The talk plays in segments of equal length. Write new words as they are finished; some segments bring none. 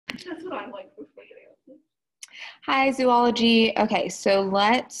That's what I'm like before getting up. Hi, zoology. Okay, so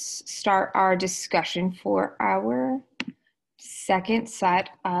let's start our discussion for our second set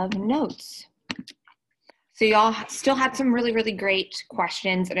of notes. So y'all still had some really great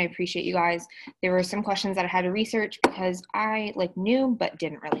questions, and I appreciate you guys. There were some questions that I had to research because I knew but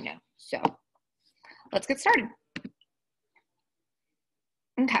didn't really know. So let's get started.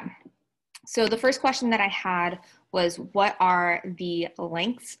 Okay, so the first question that I had was, what are the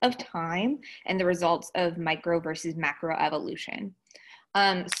lengths of time and the results of micro versus macro evolution?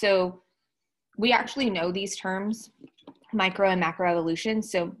 So we actually know these terms, micro and macro evolution.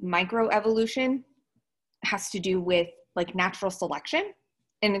 So micro evolution has to do with natural selection,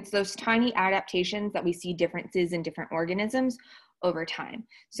 and it's those tiny adaptations that we see differences in different organisms over time.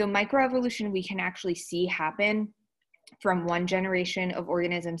 So microevolution we can actually see happen from one generation of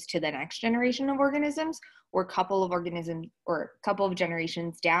organisms to the next generation of organisms, or a couple of organisms, or a couple of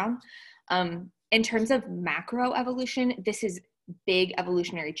generations down. In terms of macroevolution, this is big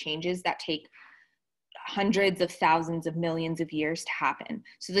evolutionary changes that take hundreds of thousands of millions of years to happen.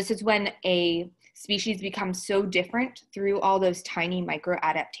 So this is when a species becomes so different through all those tiny micro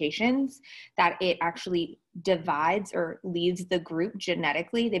adaptations that it actually divides or leaves the group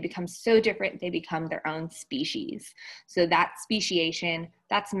genetically. They become so different, they become their own species. So that's speciation,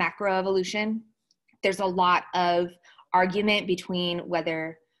 that's macroevolution. There's a lot of argument between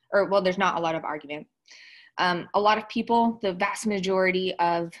whether, or well, there's not a lot of argument. A lot of people, the vast majority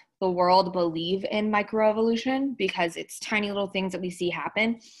of the world, believe in microevolution because it's tiny little things that we see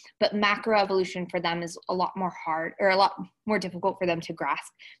happen, but macroevolution for them is a lot more hard, or a lot more difficult for them to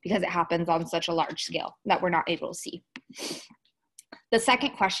grasp because it happens on such a large scale that we're not able to see. The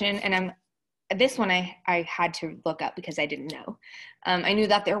second question, and this one I had to look up because I didn't know. I knew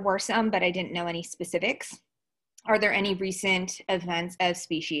that there were some, but I didn't know any specifics. Are there any recent events of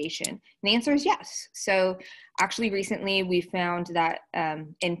speciation? And the answer is yes. So actually recently we found that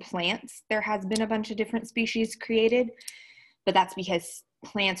in plants, there has been a bunch of different species created, but that's because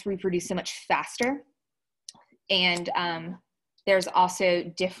plants reproduce so much faster. And there's also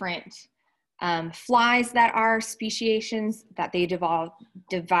different flies that are speciations that they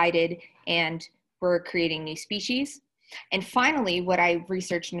divided and were creating new species. And finally, what I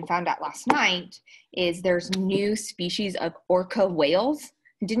researched and found out last night is there's new species of orca whales.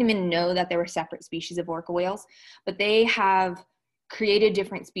 I didn't even know that there were separate species of orca whales, but they have created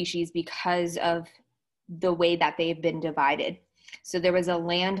different species because of the way that they've been divided. So there was a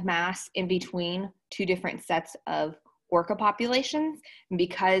land mass in between two different sets of orca populations, and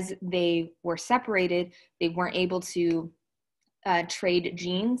because they were separated, they weren't able to trade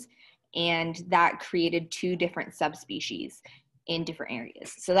genes, and that created two different subspecies in different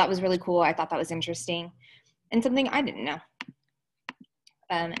areas. So that was really cool. I thought that was interesting and something I didn't know.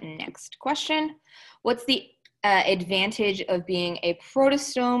 Next question. What's the advantage of being a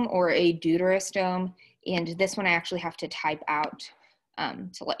protostome or a deuterostome? And this one I actually have to type out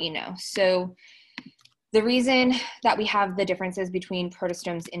to let you know. So the reason that we have the differences between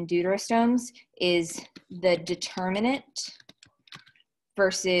protostomes and deuterostomes is the determinate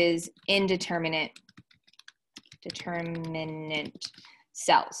versus indeterminate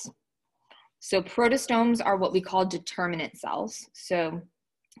cells. So protostomes are what we call determinate cells. So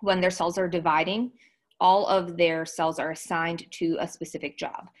when their cells are dividing, all of their cells are assigned to a specific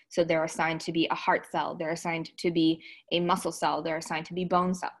job. So they're assigned to be a heart cell, they're assigned to be a muscle cell, they're assigned to be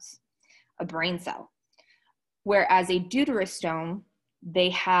bone cells, a brain cell. Whereas a deuterostome, they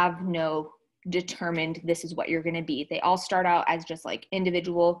have no determined this is what you're going to be. They all start out as just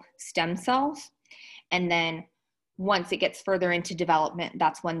individual stem cells, and then once it gets further into development,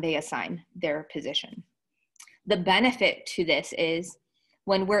 that's when they assign their position. The benefit to this is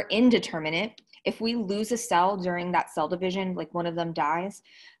when we're indeterminate, if we lose a cell during that cell division, like one of them dies,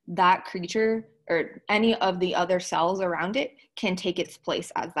 that creature or any of the other cells around it can take its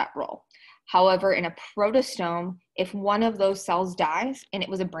place as that role. However, in a protostome, if one of those cells dies and it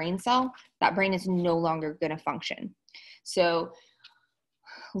was a brain cell, that brain is no longer going to function. So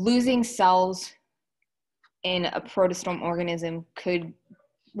losing cells in a protostome organism could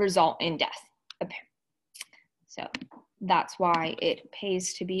result in death. So that's why it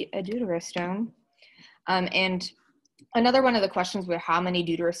pays to be a deuterostome. And another one of the questions were, how many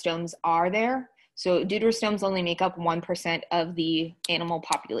deuterostomes are there? So deuterostomes only make up 1% of the animal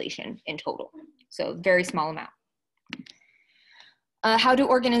population in total. So very small amount. How do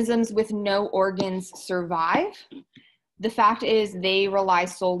organisms with no organs survive? The fact is they rely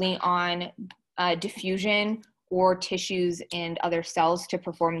solely on diffusion or tissues and other cells to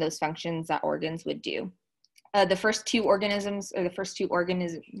perform those functions that organs would do. The first two organisms, or the first two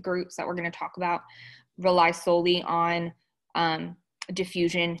organism groups that we're going to talk about, rely solely on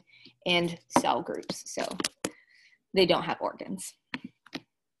diffusion and cell groups. So they don't have organs.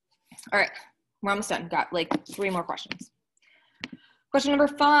 All right, we're almost done. Got like 3 more questions. Question number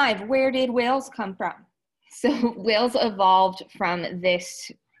 5, where did whales come from? So whales evolved from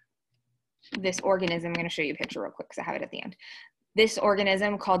this organism. I'm going to show you a picture real quick because I have it at the end. This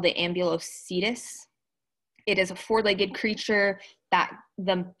organism called the Ambulocetus. It is a 4-legged creature that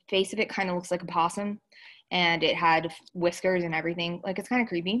the face of it kind of looks like a possum, and it had whiskers and everything. Like, it's kind of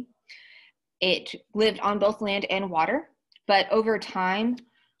creepy. It lived on both land and water, but over time,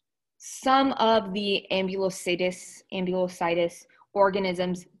 some of the Ambulocetus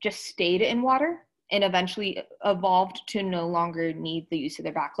organisms just stayed in water and eventually evolved to no longer need the use of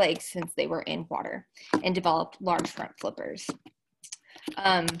their back legs since they were in water, and developed large front flippers.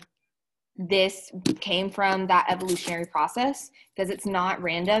 This came from that evolutionary process because it's not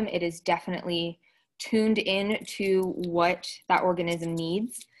random. It is definitely tuned in to what that organism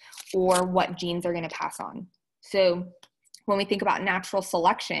needs or what genes are going to pass on. So when we think about natural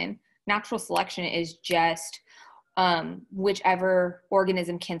selection is just whichever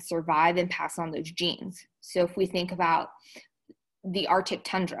organism can survive and pass on those genes. So if we think about the Arctic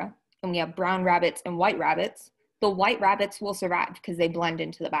tundra and we have brown rabbits and white rabbits, the white rabbits will survive because they blend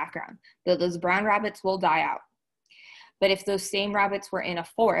into the background. Those brown rabbits will die out. But if those same rabbits were in a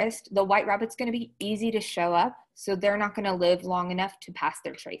forest, the white rabbit's going to be easy to show up, so they're not going to live long enough to pass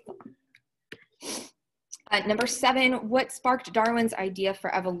their traits on. Number 7, what sparked Darwin's idea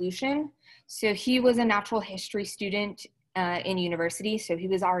for evolution? So he was a natural history student in university, so he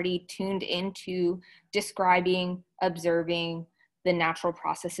was already tuned into describing, observing the natural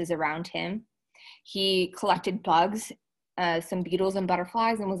processes around him. He collected bugs, some beetles and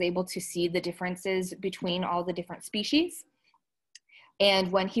butterflies, and was able to see the differences between all the different species.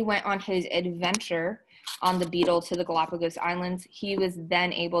 And when he went on his adventure on the Beetle to the Galapagos Islands, he was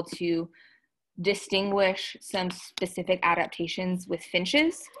then able to distinguish some specific adaptations with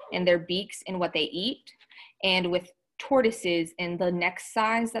finches and their beaks and what they eat, and with tortoises and the neck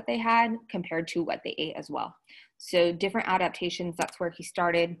size that they had compared to what they ate as well. So different adaptations, that's where he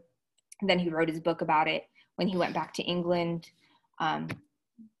started. Then he wrote his book about it when he went back to England.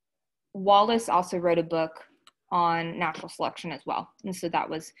 Wallace also wrote a book on natural selection as well. And so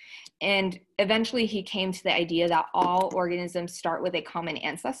and eventually he came to the idea that all organisms start with a common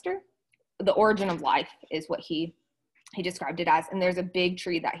ancestor. The origin of life is what he described it as. And there's a big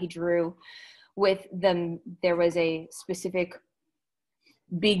tree that he drew with them. There was a specific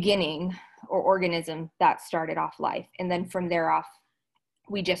beginning or organism that started off life. And then from there off,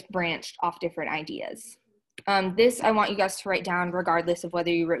 we just branched off different ideas. This I want you guys to write down regardless of whether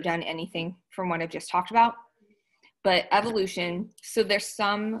you wrote down anything from what I've just talked about. But evolution, so there's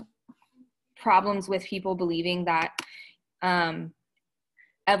some problems with people believing that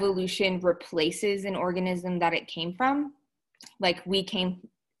evolution replaces an organism that it came from. Like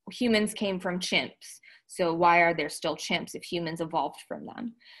humans came from chimps. So why are there still chimps if humans evolved from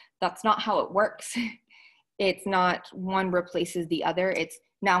them? That's not how it works. It's not one replaces the other. It's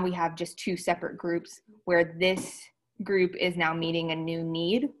now we have just 2 separate groups where this group is now meeting a new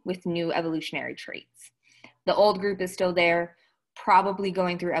need with new evolutionary traits. The old group is still there, probably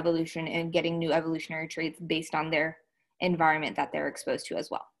going through evolution and getting new evolutionary traits based on their environment that they're exposed to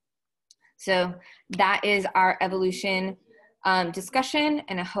as well. So that is our evolution discussion,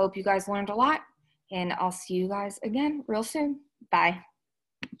 and I hope you guys learned a lot, and I'll see you guys again real soon. Bye.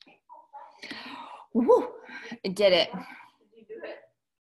 Woo, I did it.